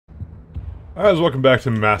Guys, welcome back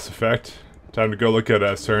to Mass Effect. Time to go look at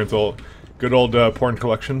Saren's good old porn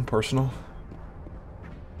collection, personal.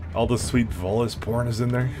 All the sweet Volus porn is in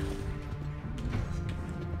there.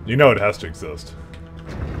 You know it has to exist.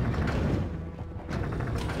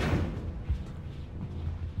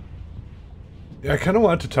 Yeah, I kind of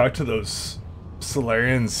wanted to talk to those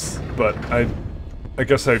Solarians, but I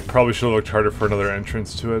guess I probably should have looked harder for another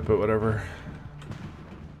entrance to it, but whatever.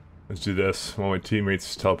 Let's do this while my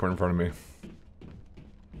teammates teleport in front of me.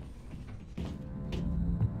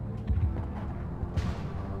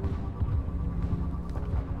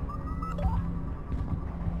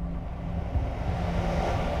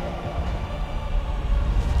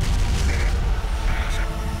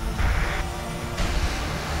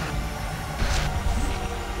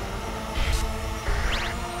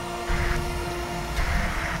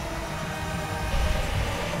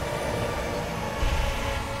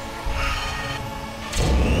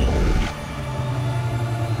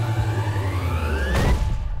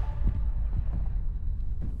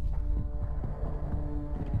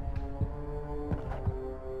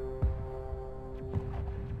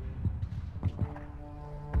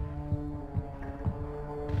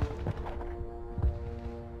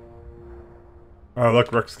 Oh,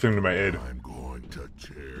 look, Rex came to my aid. I'm going to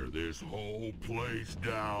tear this whole place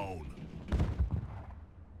down.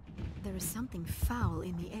 There is something foul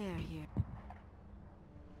in the air here.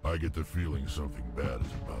 I get the feeling something bad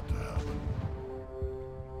is about to happen.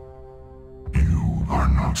 You are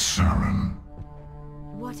not Saren.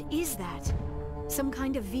 What is that? Some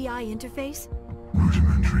kind of VI interface?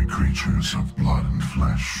 Rudimentary creatures of blood and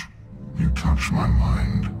flesh. You touch my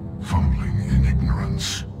mind, fumbling in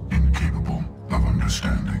ignorance, incapable of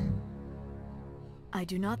understanding. I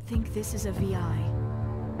do not think this is a VI.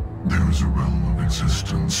 There is a realm of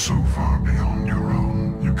existence so far beyond your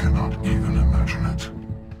own, you cannot even imagine it.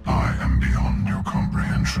 I am beyond your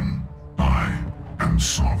comprehension. I am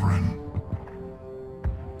Sovereign.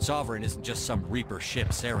 Sovereign isn't just some Reaper ship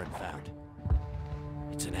Saren found.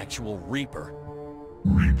 It's an actual Reaper.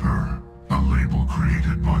 Reaper, a label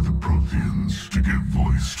created by the Protheans to give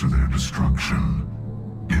voice to their destruction.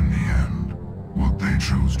 In the end, what they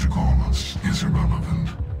chose to call us is irrelevant.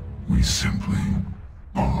 We simply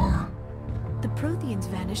are. The Protheans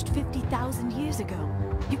vanished 50,000 years ago.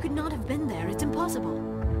 You could not have been there. It's impossible.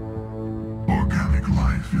 Organic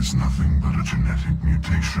life is nothing but a genetic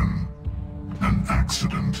mutation. An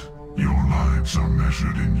accident. Your lives are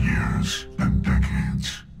measured in years and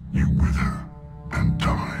decades. You wither and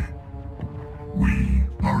die. We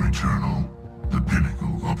are eternal, the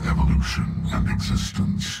pinnacle of evolution and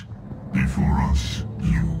existence. Before us,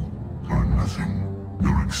 you are nothing.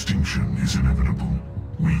 Your extinction is inevitable.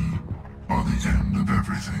 We are the end of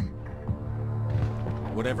everything.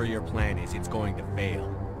 Whatever your plan is, it's going to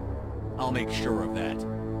fail. I'll make sure of that.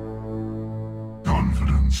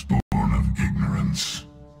 Confidence born of ignorance.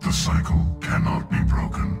 The cycle cannot be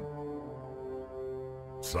broken.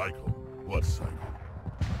 Cycle? What cycle?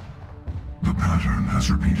 The pattern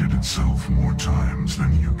has repeated itself more times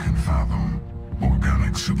than you can fathom.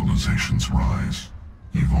 Organic civilizations rise,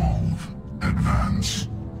 evolve, advance,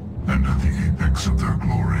 and at the apex of their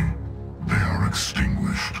glory, they are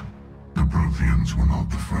extinguished. The Protheans were not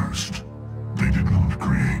the first. They did not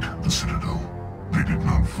create the Citadel. They did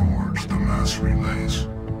not forge the mass relays.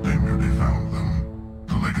 They merely found them.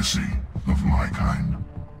 The legacy of my kind.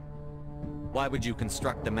 Why would you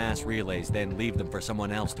construct the mass relays, then leave them for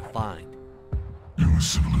someone else to find? Your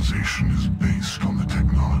civilization is based on the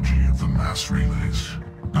technology of the mass relays.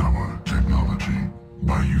 Our technology.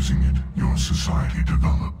 By using it, your society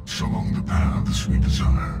develops along the paths we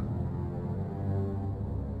desire.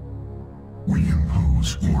 We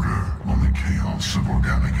impose order on the chaos of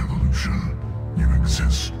organic evolution. You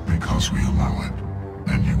exist because we allow it,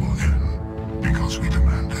 and you will end because we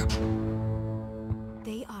demand it.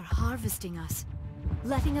 They are harvesting us.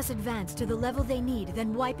 Letting us advance to the level they need,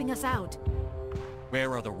 then wiping us out.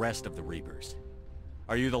 Where are the rest of the Reapers?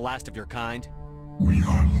 Are you the last of your kind? We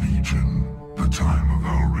are Legion. The time of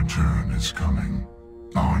our return is coming.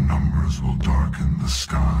 Our numbers will darken the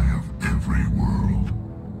sky of every world.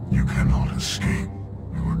 You cannot escape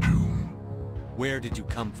your doom. Where did you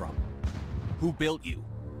come from? Who built you?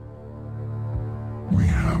 We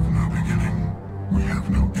have no beginning. We have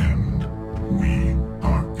no end. We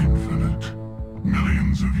are infinite.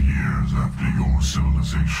 Millions of years after your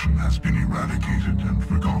civilization has been eradicated and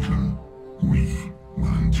forgotten, we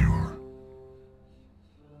will endure.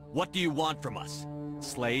 What do you want from us?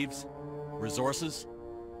 Slaves? Resources?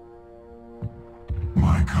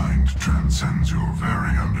 My kind transcends your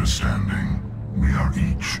very understanding. We are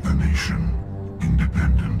each a nation,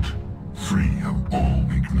 independent, free,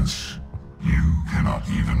 existence. You cannot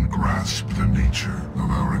even grasp the nature of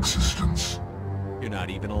our existence. You're not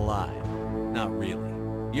even alive. Not really.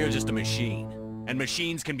 You're just a machine. And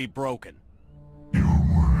machines can be broken. Your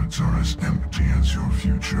words are as empty as your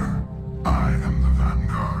future. I am the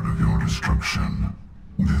vanguard of your destruction.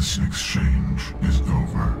 This exchange is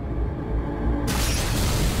over.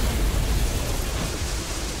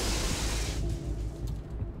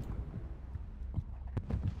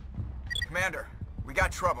 Commander, we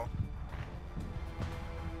got trouble.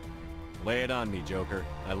 Lay it on me, Joker.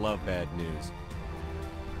 I love bad news.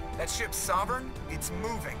 That ship Sovereign, it's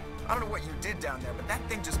moving. I don't know what you did down there, but that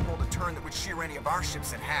thing just pulled a turn that would shear any of our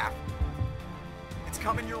ships in half. It's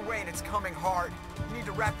coming your way and it's coming hard. You need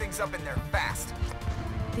to wrap things up in there fast.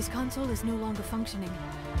 This console is no longer functioning.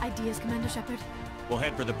 Ideas, Commander Shepard? We'll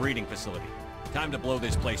head for the breeding facility. Time to blow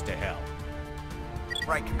this place to hell.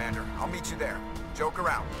 Right, Commander. I'll meet you there. Joker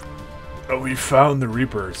out. Oh, we found the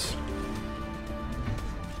Reapers.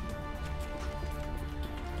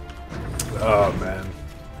 Oh, man.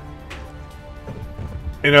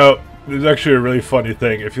 You know, there's actually a really funny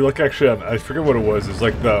thing. If you look actually on, I forget what it was. It's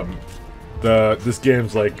like this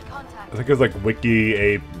game's like, I think it's like a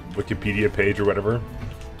Wikipedia page or whatever.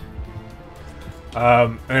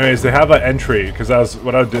 Anyways, they have an entry because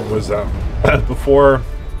what I did was before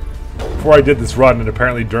I did this run, and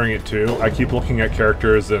apparently during it too, I keep looking at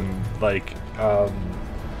characters and like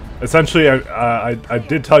essentially I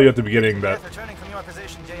did tell you at the beginning that. Returning from your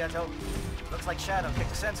position, Jayato. Looks like Shadow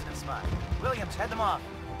picked a sensitive spot. Williams, head them off.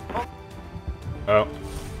 Oh.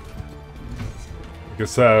 I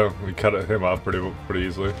guess we cut him off pretty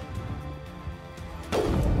easily.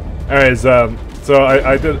 Anyways, so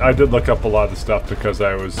I did look up a lot of the stuff because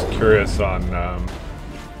I was curious on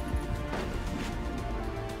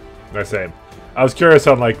I was curious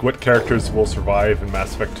on like what characters will survive in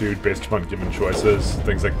Mass Effect 2 based upon given choices,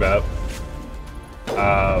 things like that.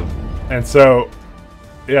 And so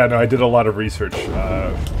yeah, no, I did a lot of research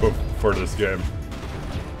for this game.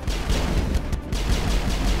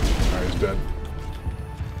 Alright, he's dead.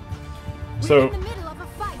 So,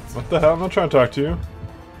 what the hell? I'm not trying to talk to you.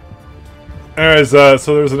 Anyways, so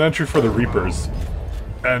there's an entry for the Reapers,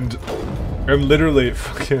 and literally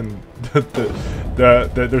fucking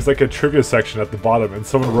there's like a trivia section at the bottom, and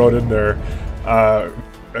someone wrote in there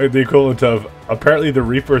the equivalent of apparently the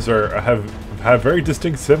Reapers have very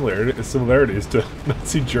distinct similarities to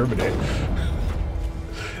Nazi Germany,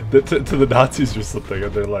 to the Nazis or something,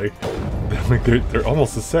 and they're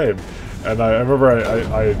almost the same. And I remember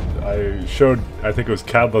I showed, I think it was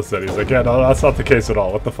Cadless, that he's like, yeah, no, that's not the case at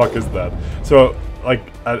all. What the fuck is that? So, like,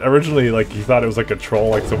 originally, like, he thought it was like a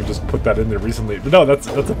troll, like someone just put that in there recently. But no, that's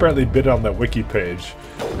apparently been on that wiki page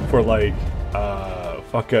for, like,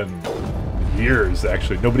 fucking years,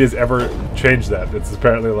 actually. Nobody has ever changed that. It's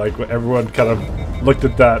apparently, like, everyone kind of looked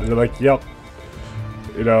at that and they're like, yep.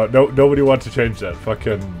 You know, nobody wants to change that.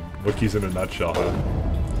 Fucking wikis in a nutshell, huh?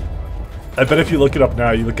 I bet if you look it up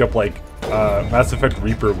now, you look up, like, Mass Effect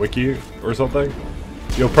Reaper wiki or something,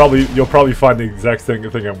 you'll probably find the exact thing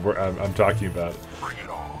I'm talking about. Bring it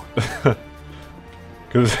on.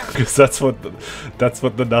 Because that's what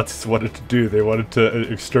the Nazis wanted to do. They wanted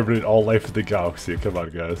to exterminate all life in the galaxy. Come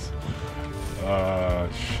on, guys.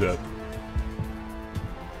 Shit.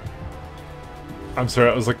 I'm sorry.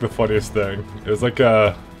 That was like the funniest thing. It was like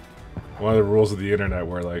one of the rules of the internet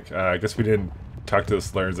where like I guess we didn't talk to the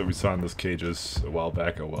Slayers that we saw in those cages a while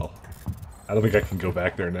back. Oh well. I don't think I can go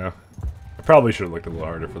back there now. I probably should have looked a little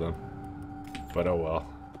harder for them. But oh well.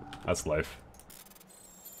 That's life.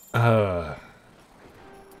 Fuck.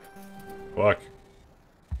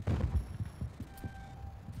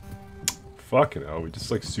 Fucking hell, we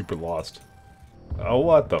just like super lost. Oh,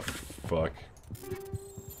 what the fuck.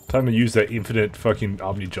 Time to use that infinite fucking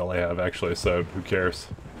Omni Gel I have actually, so who cares.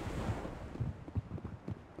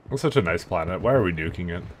 It's such a nice planet. Why are we nuking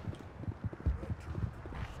it?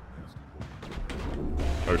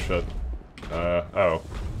 Oh shit. Oh.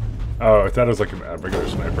 Oh, I thought it was like a regular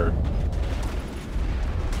sniper.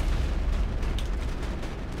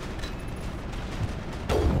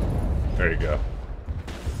 There you go.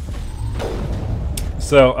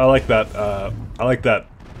 So I like that. I like that.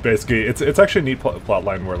 Basically, it's actually a neat plot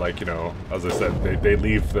line where, like, you know, as I said, they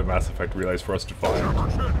leave the Mass Effect relays for us to find.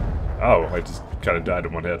 Oh, I just kind of died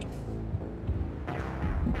in one hit.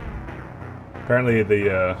 Apparently,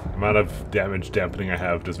 the amount of damage dampening I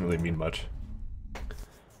have doesn't really mean much.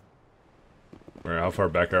 How far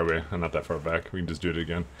back are we? Not that far back. We can just do it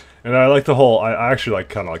again. And I like the whole. I actually like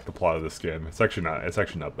kind of like the plot of this game. It's actually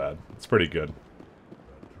not bad. It's pretty good.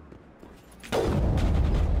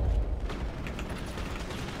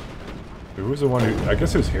 Who was the one who... I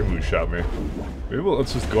guess it was him who shot me. Maybe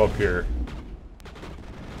let's just go up here.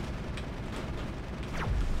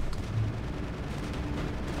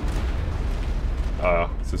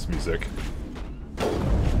 It's this music.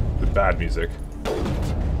 The bad music.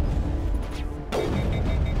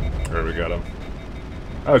 Alright, we got him.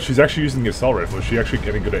 Oh, she's actually using the assault rifle. Is she actually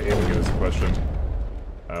getting good at aiming is the question.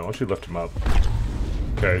 Why don't you lift him up?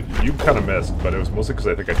 Okay, you kind of missed, but it was mostly because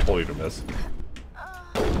I think I told you to miss.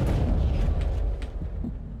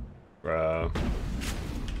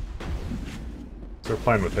 So we're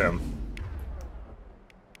playing with him.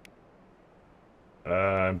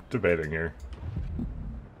 I'm debating here.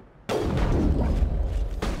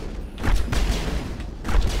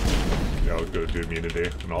 Yeah, I'll go do immunity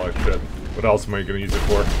and all that shit. What else am I gonna use it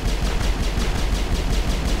for?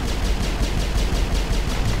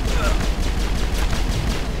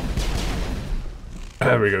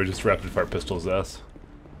 There we go, just rapid fire pistols ass.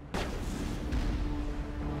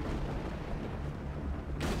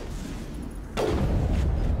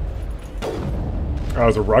 Oh, it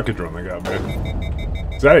was a rocket drone that got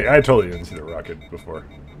me. So I totally didn't see the rocket before.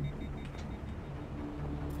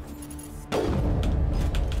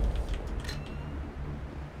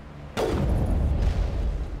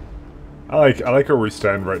 I like where we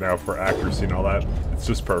stand right now for accuracy and all that. It's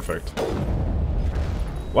just perfect.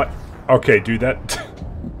 What? Okay, dude, that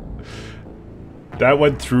that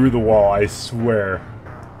went through the wall, I swear.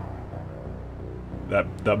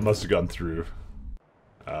 That must have gone through.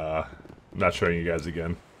 I'm not showing you guys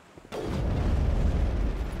again.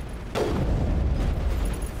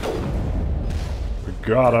 We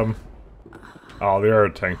got him. Oh,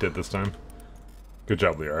 Liara tanked it this time. Good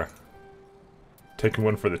job, Liara. Taking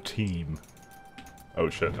one for the team. Oh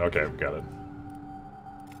shit, okay, we got it.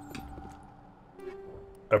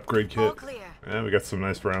 Upgrade kit. All clear. Yeah, we got some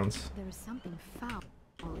nice rounds. There is something foul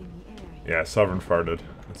in the air. Yeah, Sovereign farted.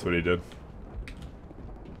 That's what he did.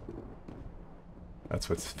 That's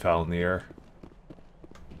what's foul in the air.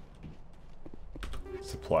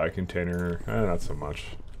 Supply container. Not so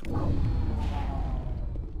much.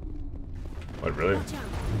 What, really? Watch out.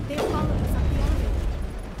 They followed us up the elevator.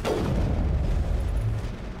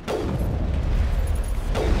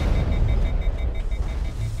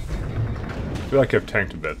 I feel like I've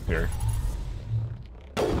tanked a bit here.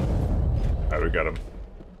 Alright, we got him.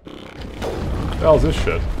 What the hell is this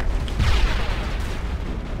shit?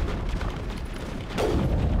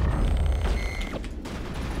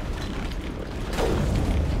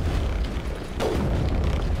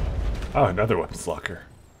 Oh, another weapons locker.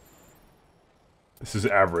 This is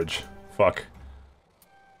average. Fuck.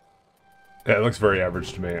 Yeah, it looks very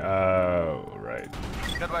average to me. Oh, right.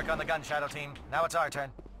 Good work on the gun, Shadow Team. Now it's our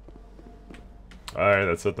turn. Alright,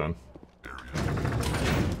 that's it then.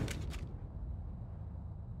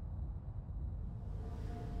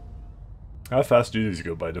 How fast do these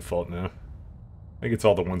go by default now? I think it's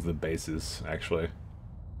all the ones in the bases, actually.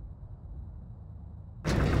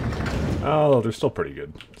 Oh, they're still pretty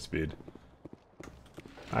good speed.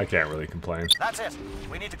 I can't really complain. That's it.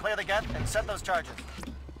 We need to clear the gate and set those charges.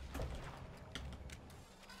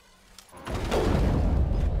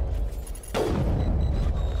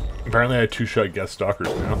 Apparently I two-shot guest stalkers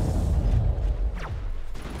now.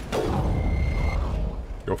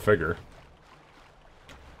 Go figure.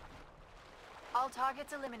 All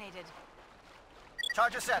targets eliminated.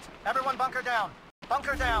 Charges set. Everyone bunker down.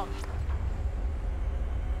 Bunker down.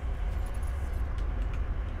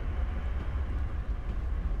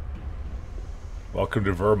 Welcome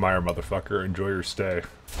to Vermeer, motherfucker. Enjoy your stay.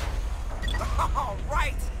 All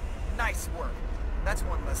right. Nice work. That's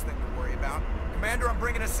one less thing to worry about. Commander, I'm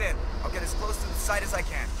bringing us in. I'll get as close to the site as I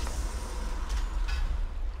can.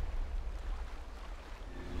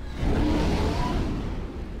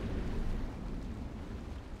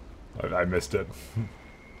 I missed it.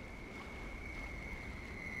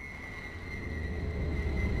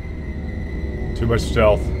 Too much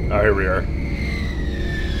stealth. Oh, here we are.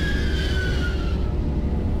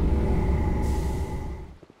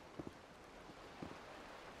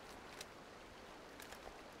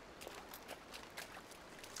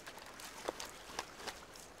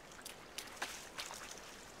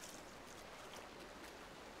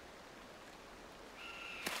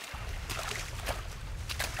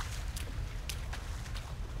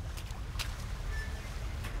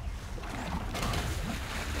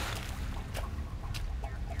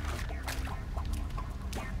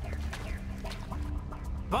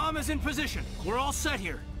 Bomb is in position. We're all set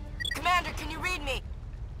here. Commander, can you read me?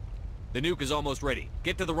 The nuke is almost ready.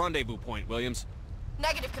 Get to the rendezvous point, Williams.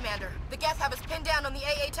 Negative, Commander. The Geth have us pinned down on the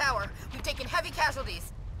AA tower. We've taken heavy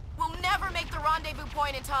casualties. We'll never make the rendezvous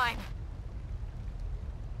point in time.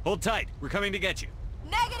 Hold tight. We're coming to get you.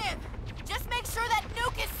 Negative! Just make sure that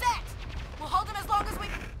nuke is set! We'll hold him as long as we...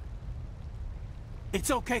 It's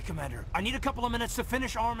okay, Commander. I need a couple of minutes to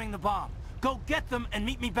finish arming the bomb. Go get them and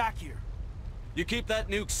meet me back here. You keep that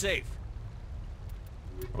nuke safe.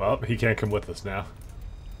 Well, he can't come with us now.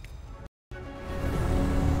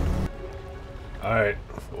 Alright.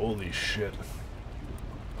 Holy shit.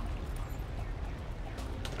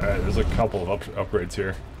 Alright, there's a couple of upgrades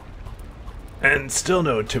here. And still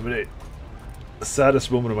no Intimidate. The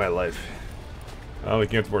saddest moment of my life. Oh, we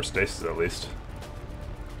can get more stasis at least.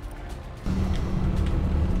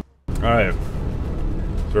 Alright.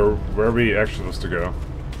 So, where are we actually supposed to go?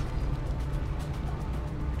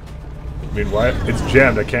 I mean, why? It's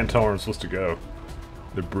jammed, I can't tell where I'm supposed to go.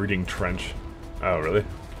 The Breeding Trench. Oh, really?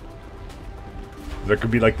 That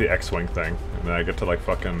could be like the X-Wing thing, and then I get to like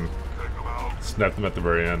fucking snap them at the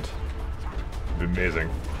very end. It'd be amazing.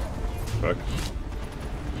 Fuck.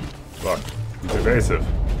 Fuck. He's evasive.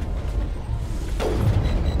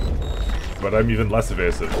 But I'm even less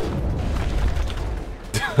evasive.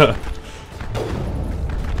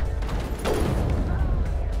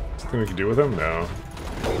 Something we can do with him? No.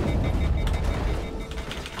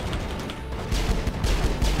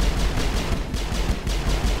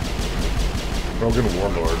 Krogan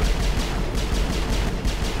Warlord.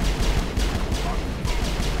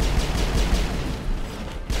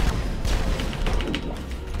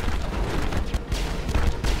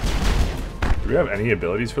 Do we have any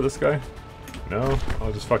abilities for this guy? No?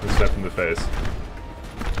 I'll just fucking step in the face.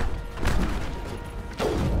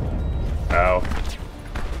 Ow.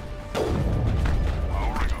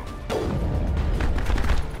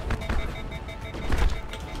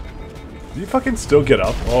 Did he fucking still get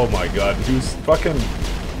up? Oh my god, he was fucking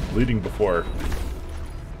bleeding before.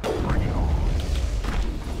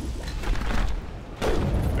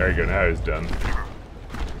 There you go, now he's done.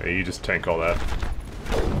 Hey, you just tank all that.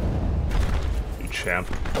 You champ.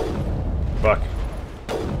 Fuck.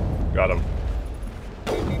 Got him.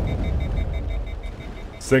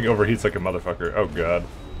 This thing overheats like a motherfucker. Oh god.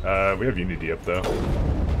 We have Unity up though.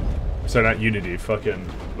 Sorry, not Unity, fucking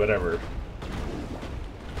whatever.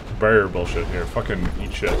 Barrier bullshit here. Fucking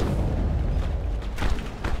eat shit.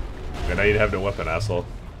 And now you have no weapon, asshole.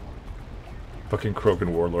 Fucking Krogan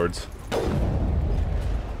warlords.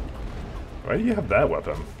 Why do you have that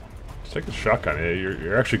weapon? Just take the shotgun. Yeah,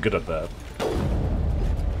 you're actually good at that.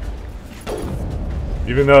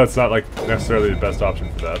 Even though it's not like necessarily the best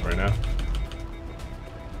option for that right now.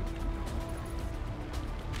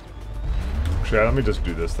 Actually, let me just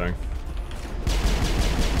do this thing.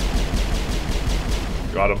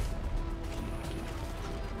 Got him.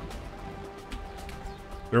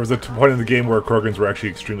 There was a point in the game where Krogans were actually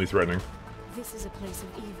extremely threatening. This is a place of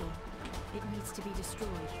evil. It needs to be destroyed.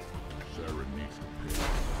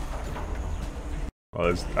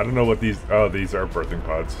 Well, I don't know what these... Oh, these are birthing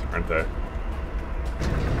pods, aren't they?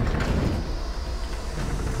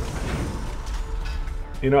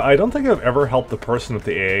 You know, I don't think I've ever helped the person with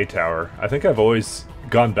the AA tower. I think I've always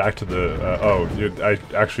gone back to the... oh, I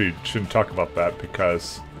actually shouldn't talk about that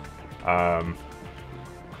because...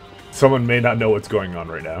 someone may not know what's going on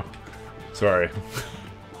right now. Sorry.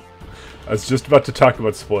 I was just about to talk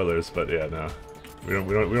about spoilers, but yeah, no. We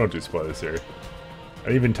don't do spoilers here. I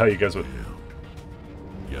didn't even tell you guys what...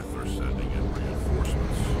 Yet they're sending in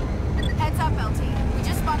reinforcements. Heads up, LT. We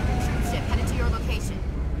just spotted a troop ship headed to your location.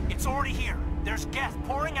 It's already here. There's gas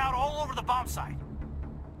pouring out all over the bomb site.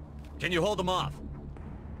 Can you hold them off?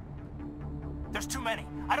 There's too many.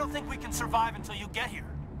 I don't think we can survive until you get here.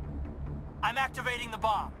 I'm activating the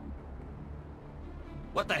bomb.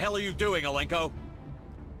 What the hell are you doing, Alenko?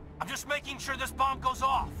 I'm just making sure this bomb goes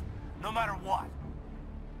off, no matter what.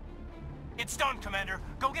 It's done, Commander.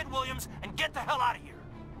 Go get Williams and get the hell out of here.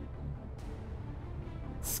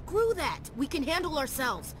 Screw that. We can handle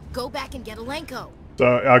ourselves. Go back and get Alenko. So,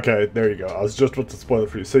 okay, there you go. I was just about to spoil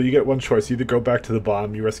it for you. So you get one choice. You either go back to the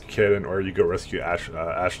bomb, you rescue Kaidan, or you go rescue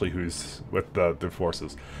Ashley, who's with the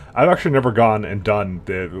forces. I've actually never gone and done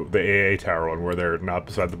the AA tower one where they're not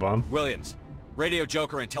beside the bomb. Williams, radio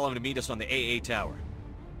Joker and tell him to meet us on the AA tower.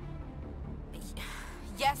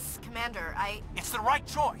 Yes, Commander, It's the right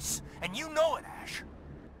choice, and you know it, Ash.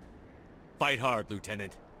 Fight hard,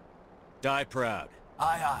 Lieutenant. Die proud.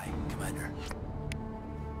 Aye, aye, Commander.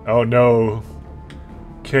 Oh no.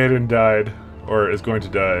 Kaidan died. Or is going to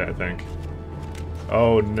die, I think.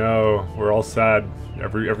 Oh no. We're all sad.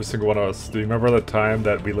 Every single one of us. Do you remember the time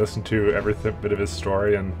that we listened to every bit of his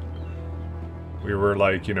story and we were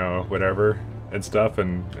like, you know, whatever and stuff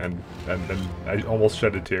and I almost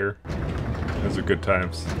shed a tear. Those are good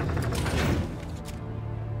times.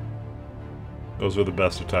 Those were the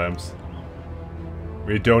best of times.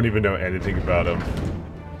 We don't even know anything about him.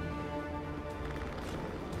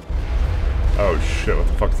 Oh shit, what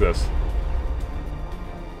the fuck's this?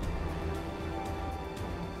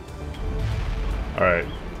 Alright.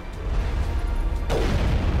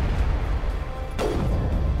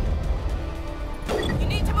 You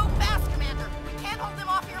need to move fast, Commander. We can't hold them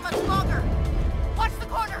off here much longer. Watch the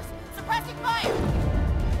corners. Suppressing fire.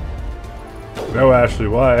 No, Ashley,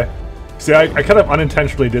 why? See, I kind of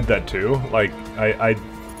unintentionally did that too. Like, I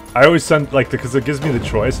always send, like, because it gives me the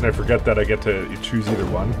choice, and I forget that I get to choose either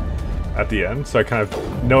one at the end. So I kind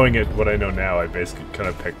of, knowing it, what I know now, I basically kind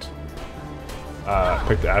of picked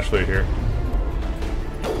Ashley here.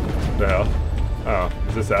 The hell? Oh,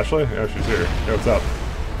 is this Ashley? Oh, she's here. Hey, what's up?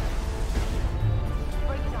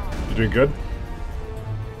 You doing good?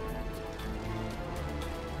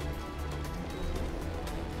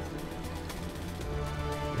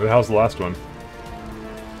 Where the hell's the last one?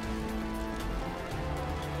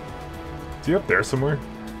 Is he up there somewhere?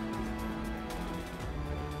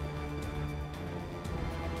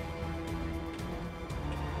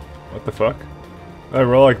 What the fuck? Oh,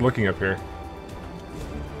 we're all like looking up here.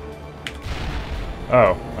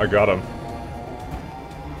 Oh, I got him.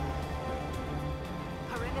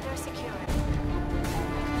 Perimeter secured.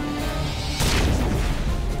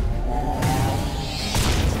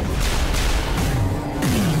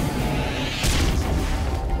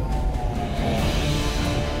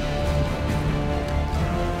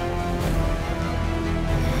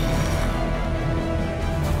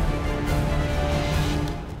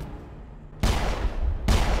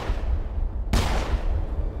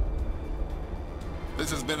 This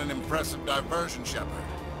has been an impressive diversion, Shepard.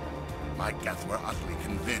 My Geth were utterly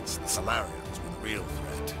convinced the Solarians were the real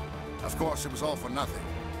threat. Of course, it was all for nothing.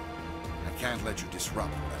 I can't let you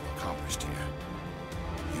disrupt what I've accomplished here.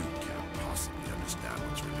 You can't possibly understand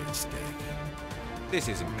what's really at stake. This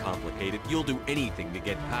isn't complicated. You'll do anything to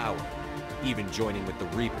get power, even joining with the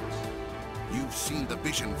Reapers. You've seen the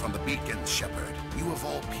vision from the beacons, Shepard. You of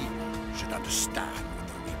all people should understand what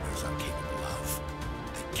the Reapers are capable of.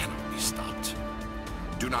 They cannot be stopped.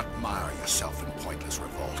 Do not mire yourself in pointless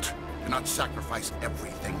revolt. Do not sacrifice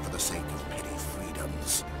everything for the sake of petty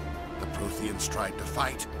freedoms. The Protheans tried to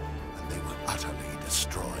fight, and they were utterly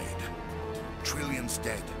destroyed. Trillions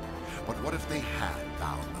dead. But what if they had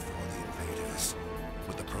bowed before the invaders?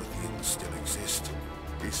 Would the Protheans still exist?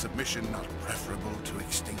 Is submission not preferable to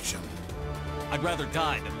extinction? I'd rather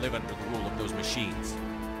die than live under the rule of those machines.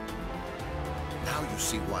 Now you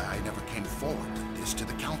see why I never came forward with this to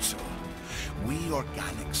the Council. We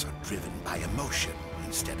organics are driven by emotion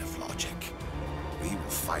instead of logic. We will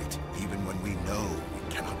fight even when we know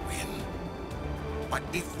we cannot win. But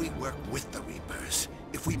if we work with the Reapers,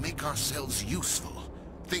 if we make ourselves useful,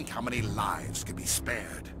 think how many lives could be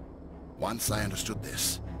spared. Once I understood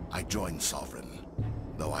this, I joined Sovereign,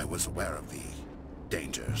 though I was aware of the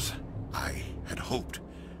dangers. I had hoped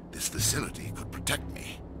this facility could protect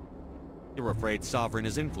me. You're afraid Sovereign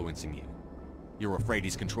is influencing you. You're afraid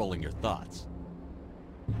he's controlling your thoughts.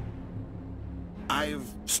 I've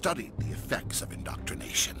studied the effects of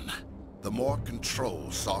indoctrination. The more control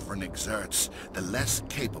Sovereign exerts, the less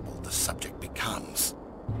capable the subject becomes.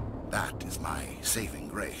 That is my saving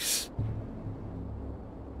grace.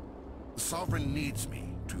 Sovereign needs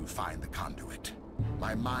me to find the conduit.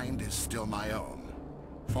 My mind is still my own,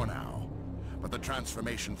 for now. But the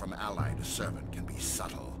transformation from ally to servant can be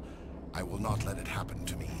subtle. I will not let it happen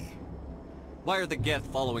to me. Why are the Geth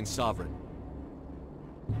following Sovereign?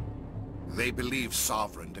 They believe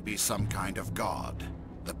Sovereign to be some kind of god,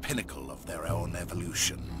 the pinnacle of their own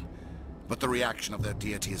evolution. But the reaction of their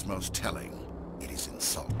deity is most telling. It is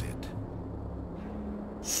insulted.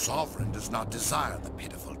 Sovereign does not desire the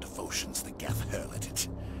pitiful devotions the Geth hurl at it.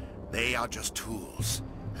 They are just tools,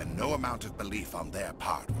 and no amount of belief on their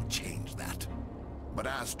part will change that. But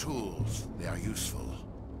as tools, they are useful.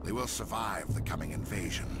 They will survive the coming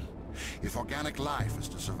invasion. If organic life is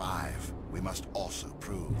to survive, we must also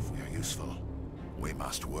prove we are useful. We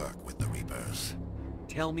must work with the Reapers.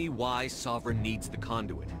 Tell me why Sovereign needs the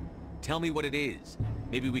conduit. Tell me what it is.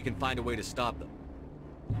 Maybe we can find a way to stop them.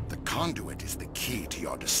 The conduit is the key to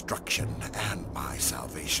your destruction and my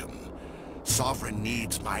salvation. Sovereign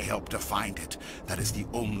needs my help to find it. That is the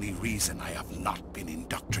only reason I have not been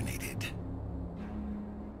indoctrinated.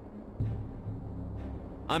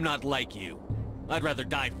 I'm not like you. I'd rather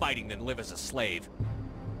die fighting than live as a slave.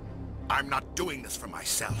 I'm not doing this for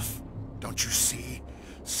myself. Don't you see?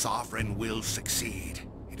 Sovereign will succeed.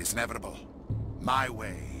 It is inevitable. My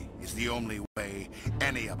way is the only way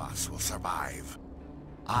any of us will survive.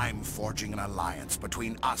 I'm forging an alliance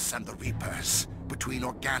between us and the Reapers, between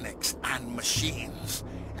organics and machines.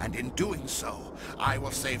 And in doing so, I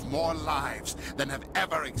will save more lives than have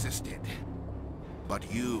ever existed. But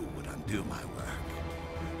you would undo my work.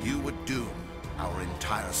 You would doom our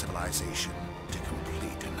entire civilization to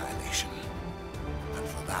complete annihilation. And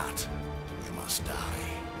for that, you must die.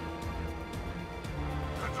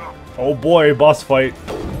 Oh boy, boss fight.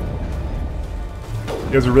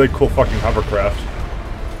 He has a really cool fucking hovercraft.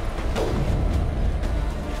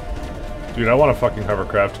 Dude, I want a fucking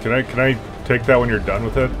hovercraft. Can I take that when you're done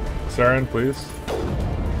with it, Saren, please?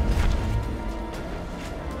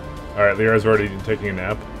 Alright, Liara's already taking a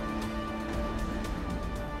nap.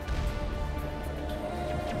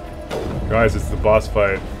 Guys, it's the boss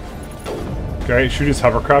fight. Can I shoot his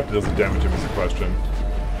hovercraft? It doesn't damage him is the question.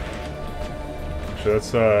 Actually,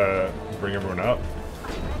 let's bring everyone up.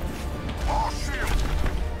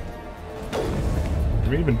 Can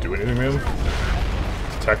we even do anything, man?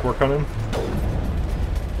 Does tech work on him?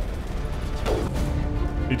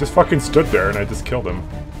 He just fucking stood there and I just killed him.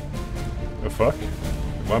 The fuck?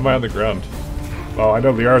 Why am I on the ground? Well, I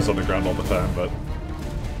know Liara's on the ground all the time, but...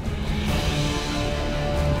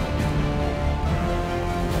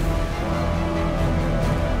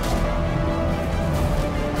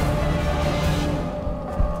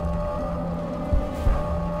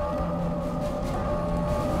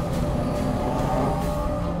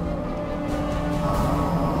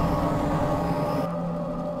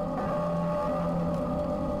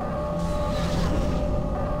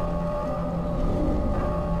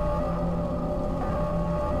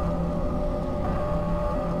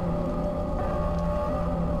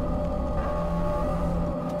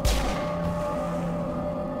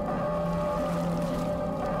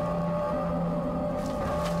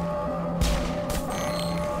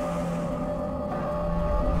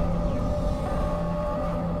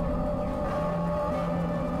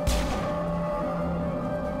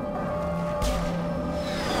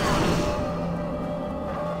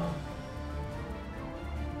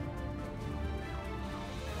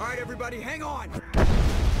 Alright, everybody, hang on!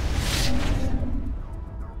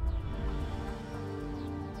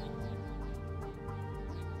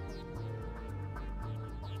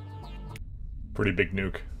 Pretty big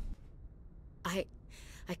nuke. I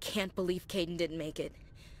can't believe Kaidan didn't make it.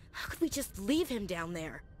 How could we just leave him down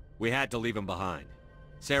there? We had to leave him behind.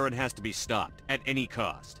 Saren has to be stopped, at any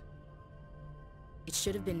cost. It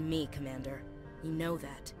should have been me, Commander. You know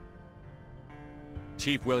that.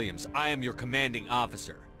 Chief Williams, I am your commanding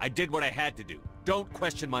officer. I did what I had to do. Don't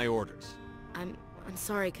question my orders. I'm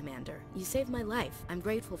sorry, Commander. You saved my life. I'm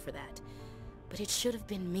grateful for that. But it should have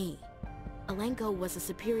been me. Alenko was a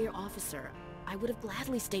superior officer. I would have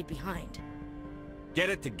gladly stayed behind. Get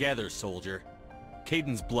it together, soldier.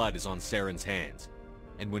 Kaidan's blood is on Saren's hands.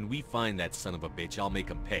 And when we find that son of a bitch, I'll make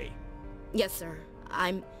him pay. Yes, sir.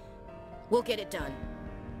 We'll get it done.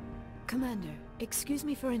 Commander, excuse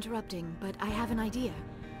me for interrupting, but I have an idea.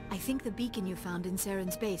 I think the beacon you found in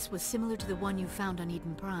Saren's base was similar to the one you found on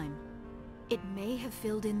Eden Prime. It may have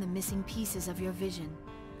filled in the missing pieces of your vision.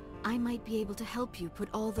 I might be able to help you put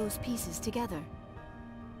all those pieces together.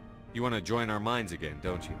 You want to join our minds again,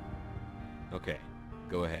 don't you? Okay,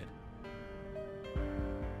 go ahead.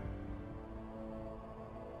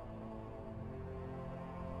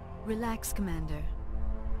 Relax, Commander.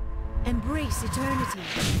 Embrace eternity.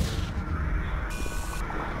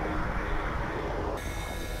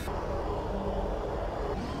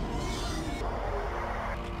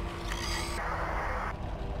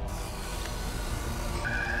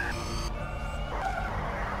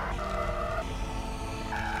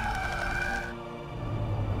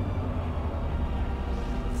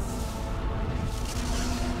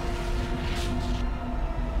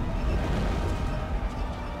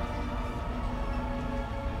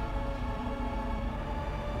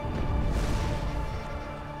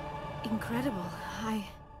 Incredible.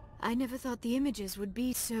 I never thought the images would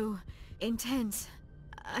be so intense.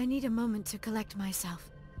 I need a moment to collect myself.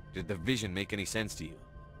 Did the vision make any sense to you?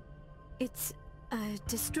 It's a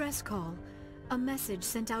distress call. A message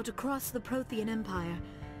sent out across the Prothean Empire.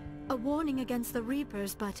 A warning against the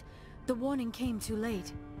Reapers, but the warning came too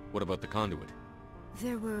late. What about the conduit?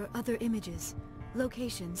 There were other images,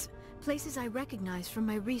 locations, places I recognized from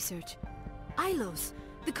my research. Ilos!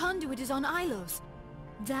 The conduit is on Ilos!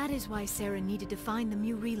 That is why Saren needed to find the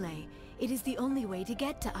Mu Relay. It is the only way to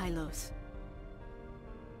get to Ilos.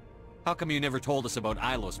 How come you never told us about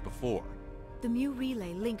Ilos before? The Mu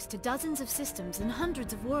Relay links to dozens of systems and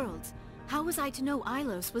hundreds of worlds. How was I to know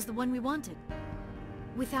Ilos was the one we wanted?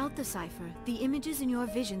 Without the cipher, the images in your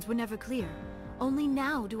visions were never clear. Only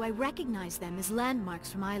now do I recognize them as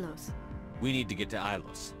landmarks from Ilos. We need to get to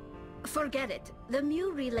Ilos. Forget it. The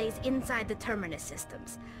Mu relay's inside the Terminus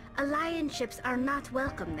systems. Alliance ships are not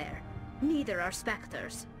welcome there. Neither are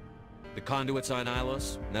Spectres. The conduit's on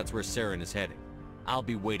Ilos, and that's where Saren is heading. I'll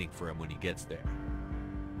be waiting for him when he gets there.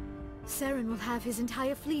 Saren will have his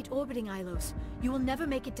entire fleet orbiting Ilos. You will never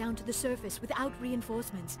make it down to the surface without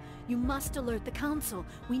reinforcements. You must alert the Council.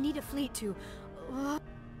 We need a fleet to...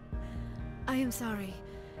 I am sorry.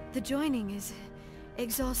 The joining is...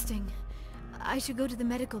 exhausting. I should go to the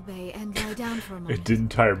medical bay and lie down for a moment. It didn't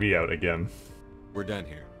tire me out again. We're done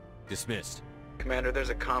here. Dismissed. Commander, there's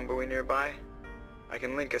a convoy nearby. I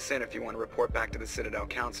can link us in if you want to report back to the Citadel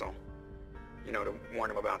Council. You know, to warn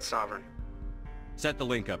them about Sovereign. Set the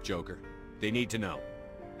link up, Joker. They need to know.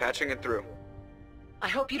 Patching it through. I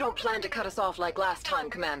hope you don't plan to cut us off like last time,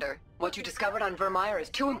 Commander. What you discovered on Virmire is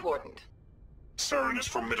too important. Saren is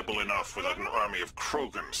formidable enough without an army of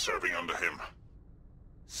Krogan serving under him.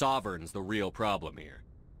 Sovereign's the real problem here.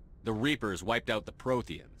 The Reapers wiped out the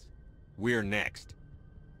Protheans. We're next.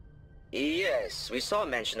 Yes, we saw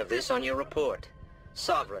mention of this on your report.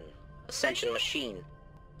 Sovereign, Ascension machine,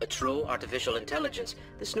 a true artificial intelligence.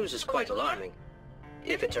 This news is quite alarming,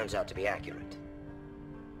 if it turns out to be accurate.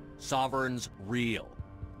 Sovereign's real.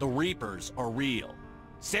 The Reapers are real.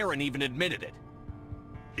 Saren even admitted it.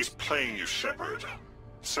 He's playing you, Shepard.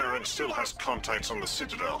 Saren still has contacts on the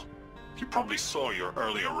Citadel. He probably saw your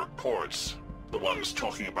earlier reports, the ones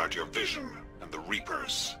talking about your vision and the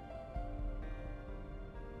Reapers.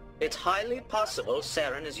 It's highly possible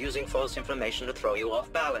Saren is using false information to throw you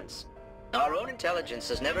off balance. Our own intelligence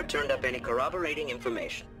has never turned up any corroborating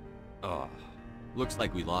information. Oh, looks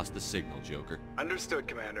like we lost the signal, Joker. Understood,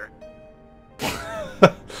 Commander.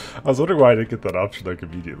 I was wondering why I didn't get that option like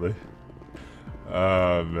immediately.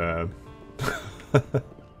 Oh, man.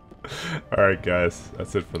 Alright, guys.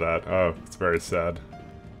 That's it for that. Oh, it's very sad.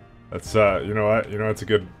 That's, you know what? You know, it's a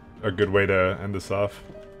good way to end this off.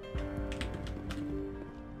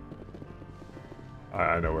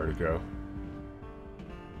 I know where to go.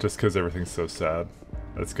 Just because everything's so sad.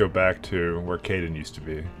 Let's go back to where Kaidan used to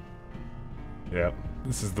be. Yep.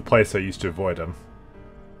 This is the place I used to avoid him.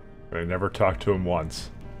 I never talked to him once.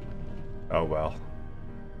 Oh well.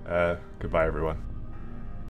 Goodbye everyone.